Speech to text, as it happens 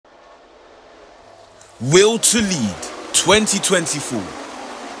Will to Lead 2024.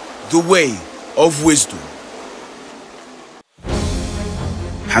 The Way of Wisdom.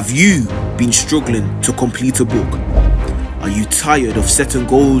 Have you been struggling to complete a book? Are you tired of setting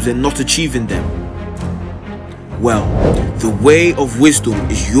goals and not achieving them? Well, The Way of Wisdom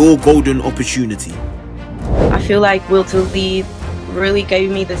is your golden opportunity. I feel like Will to Lead really gave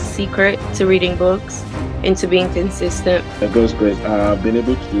me the secret to reading books and to being consistent. By God's grace, I've been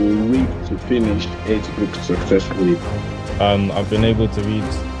able to read to finish 8 books successfully. I've been able to read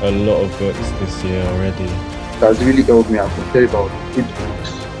a lot of books this year already. That's really helped me. I can tell about 8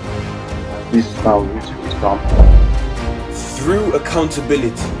 books. This is now which wisdom. Through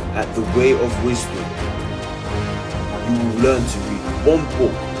accountability at The Way of Wisdom, you will learn to read 1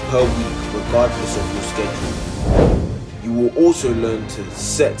 book per week regardless of your schedule. You will also learn to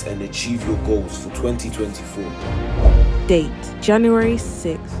set and achieve your goals for 2024. Date: January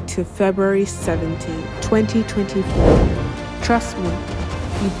 6th to February 17th, 2024. Trust me,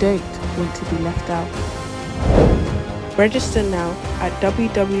 you don't want to be left out. Register now at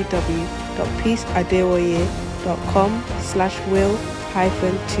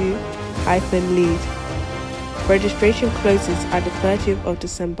www.peaceadeoye.com/will-to-lead. Registration closes at the 30th of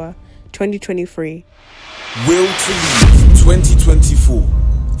December, 2023. Will to Lead 2024.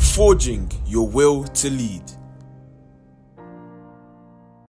 Forging your will to lead.